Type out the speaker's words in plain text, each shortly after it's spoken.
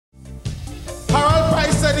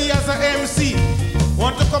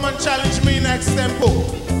and challenge me in Extempo.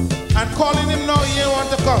 And calling him now, he ain't want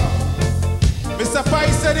to come. Mr.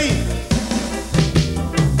 PYSADEE.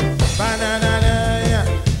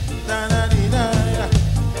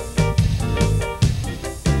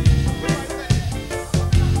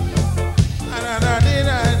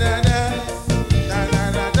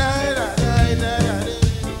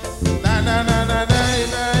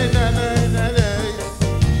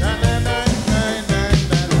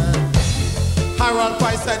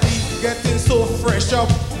 PYSADEE getting so fresh up.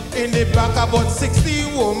 In the back about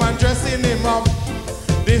 60 woman dressing him up.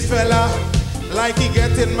 This fella like he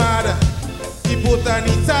getting mad. He put on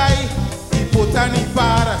his tie, he put on his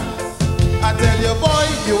pad. I tell you boy,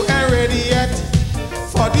 you ain't ready yet.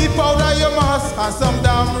 For the powder you must have some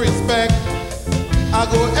damn respect. I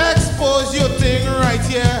go expose your thing right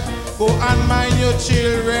here. Go and mind your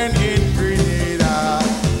children in Grenada.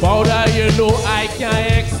 Powder, you know I can't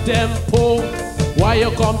extempo. Why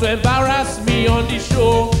you come to embarrass me on the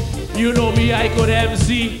show? You know me, I could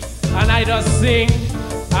MC, and I just sing,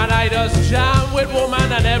 and I just jam with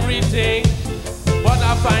woman and everything. But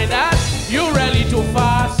I find that you really too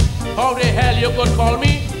fast. How the hell you could call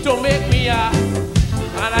me to make me a?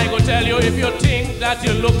 And I go tell you, if you think that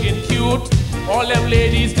you're looking cute, all them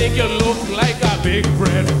ladies think you look like a big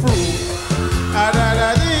breadfruit.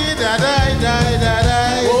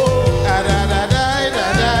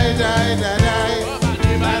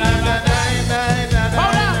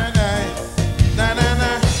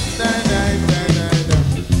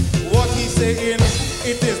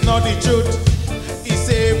 It is not the truth. He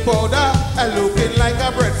say powder looking like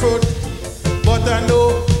a breadfruit, but I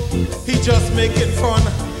know he just making fun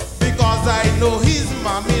because I know his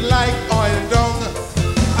mommy like oil dung.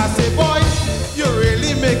 I say boy, you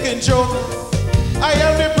really making joke. I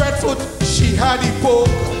am the breadfruit, she had the poke,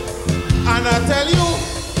 and I tell you,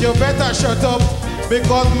 you better shut up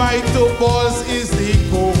because my two balls is the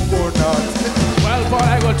coconut. Well, boy,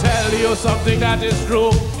 I go tell you something that is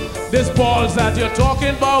true. These balls that you're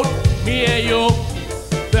talking about, me and you,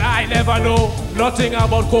 I never know nothing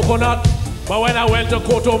about coconut. But when I went to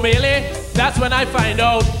Kotomele, that's when I find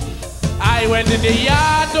out. I went in the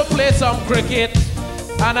yard to play some cricket,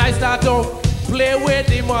 and I start to play with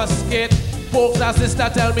the musket. Folks and sister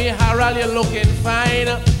tell me, Harold, you're looking fine,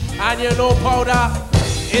 and you know powder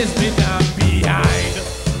is me down behind.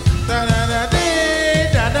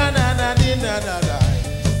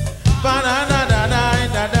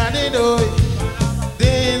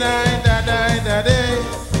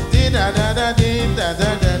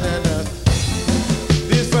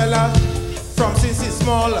 This fella, from since he's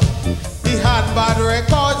small, he had bad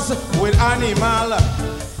records with animal.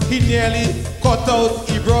 He nearly cut out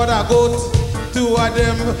his brother goat. Two of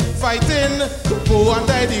them fighting to go and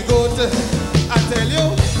tie the goat. I tell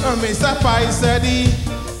you, Mr.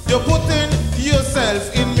 PYSADEE, you're putting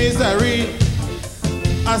yourself in misery.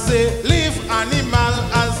 I say, leave animal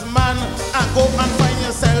as man and go and find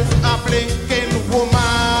yourself a blinking woman.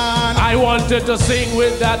 I wanted to sing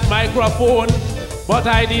with that microphone, but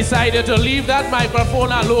I decided to leave that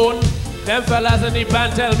microphone alone. Them fellas in the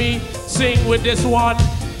band tell me, sing with this one,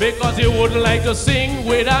 because you wouldn't like to sing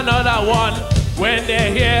with another one. When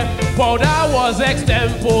they hear powder was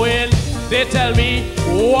extempoing, they tell me,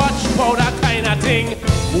 watch powder kind of thing.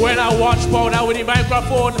 When I watch powder with the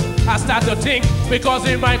microphone, I start to think, because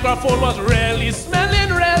the microphone was really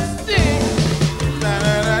smelling resting.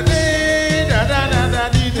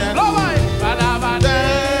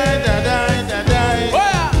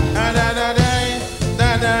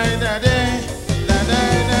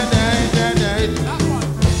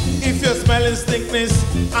 If you're smelling stinkness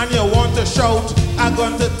and you want to shout, I'm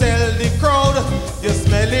going to tell the crowd, you're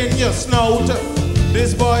smelling your snout.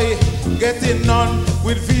 This boy getting on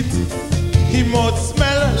with feet, he must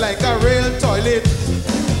smell like a real toilet.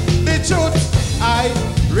 The truth, I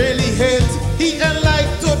really hate, he ain't like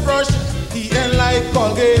toothbrush, he ain't like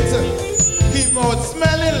Colgate. He must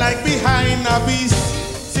smelling like behind a beast.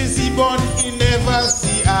 Since he born, he never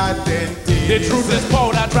see a dentist. The truth is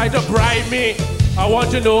powder tried to bribe me. I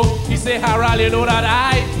want to know, he say, Harold, you know that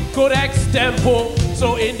I could extempo.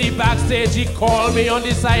 So in the backstage, he called me on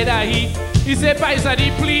the side of he said,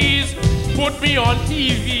 PYSADEE, please put me on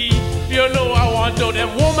TV. You know I want to them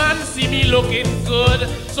woman see me looking good.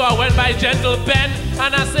 So I went by Gentle Ben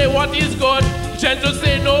and I say, what is good? Gentle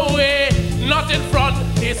say, no way, not in front.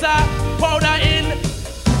 It's a powder in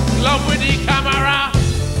love with the camera.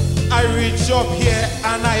 I reach up here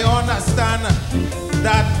and I understand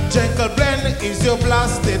that Gentle Ben is your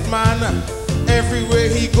blasted man. Everywhere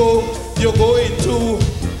he go, you go into,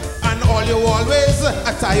 and all you always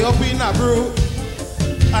tie up in a brew.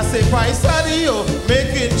 I say, PYSADEE, you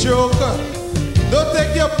making joke. Don't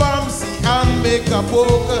take your bombs and make a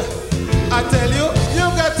poke. I tell you,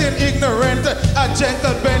 you're getting ignorant. A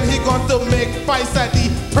gentleman, he going to make PYSADEE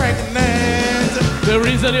pregnant. The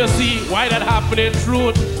reason you see why that happened in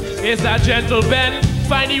truth is that gentleman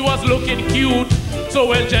find he was looking cute. So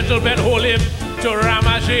when gentleman hold him to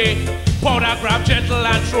ramage, powder grab gentle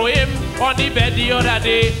and throw him on the bed the other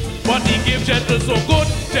day. But he give gentle so good,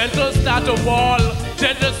 gentle start to fall.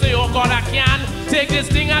 Gentle say, oh God, I can't take this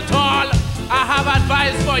thing at all. I have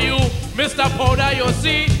advice for you, Mr. Powder, you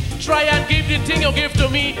see. Try and give the thing you give to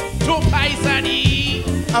me to PYSADEE.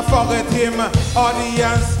 I forget him,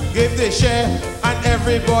 audience give the share, and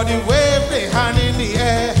everybody wave their hand in the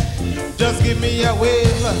air. Just give me a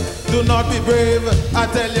wave, do not be brave. I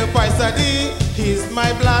tell you, PYSADEE, he's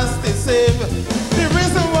my blast to save. The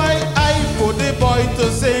reason why I put the boy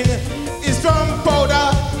to sing is from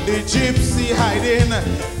Powder, the gypsy hiding.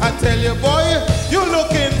 I tell you, boy, you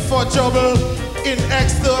looking for trouble. In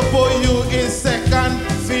Extempo, you is second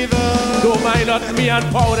fiddle. Don't mind us, me and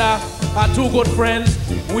Powder are two good friends.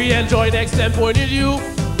 We enjoyed Extempo with you.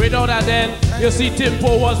 Without that then, you see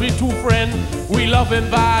TIMPO was with two friends. We love him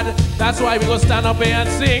bad. That's why we go stand up here and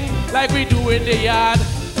sing like we do in the yard.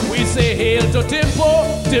 We say hail to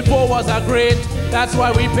TIMPO. TIMPO was a great. That's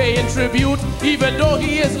why we pay in tribute, even though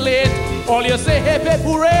he is late. All you say, hey, hip,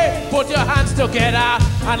 hooray. Put your hands together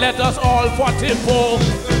and let us all for TIMPO.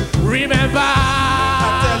 Remember.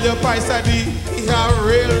 I tell you, PYSADEE, he have a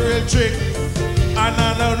real trick. And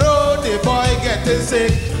I know the boy getting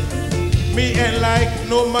sick. Me ain't like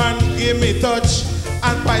no man give me touch.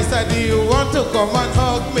 And PYSADEE want to come and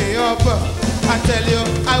hug me up. I tell you,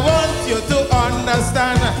 I want you to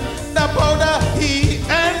understand the Powder, he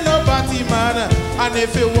ain't nobody man. And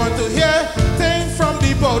if you want to hear things from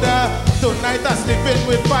the Powder, tonight I'm sleeping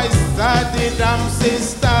with PYSADEE, damn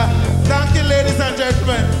sister. Thank you, ladies and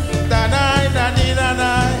gentlemen. Da-nai, da-ni,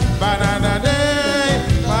 da-nai,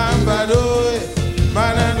 ba-da-da-day, ba-ba-doy,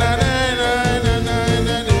 ba-da-da-day, da-da-da-day,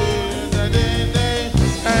 da-da-da-day.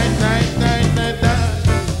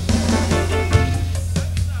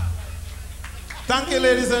 Thank you,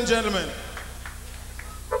 ladies and gentlemen.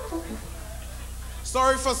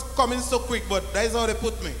 Sorry for coming so quick, but that is how they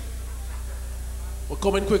put me. Well,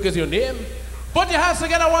 coming quick is your name. Put your hands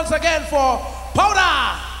together once again for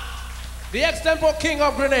Powder, the Extempo King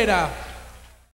of Grenada.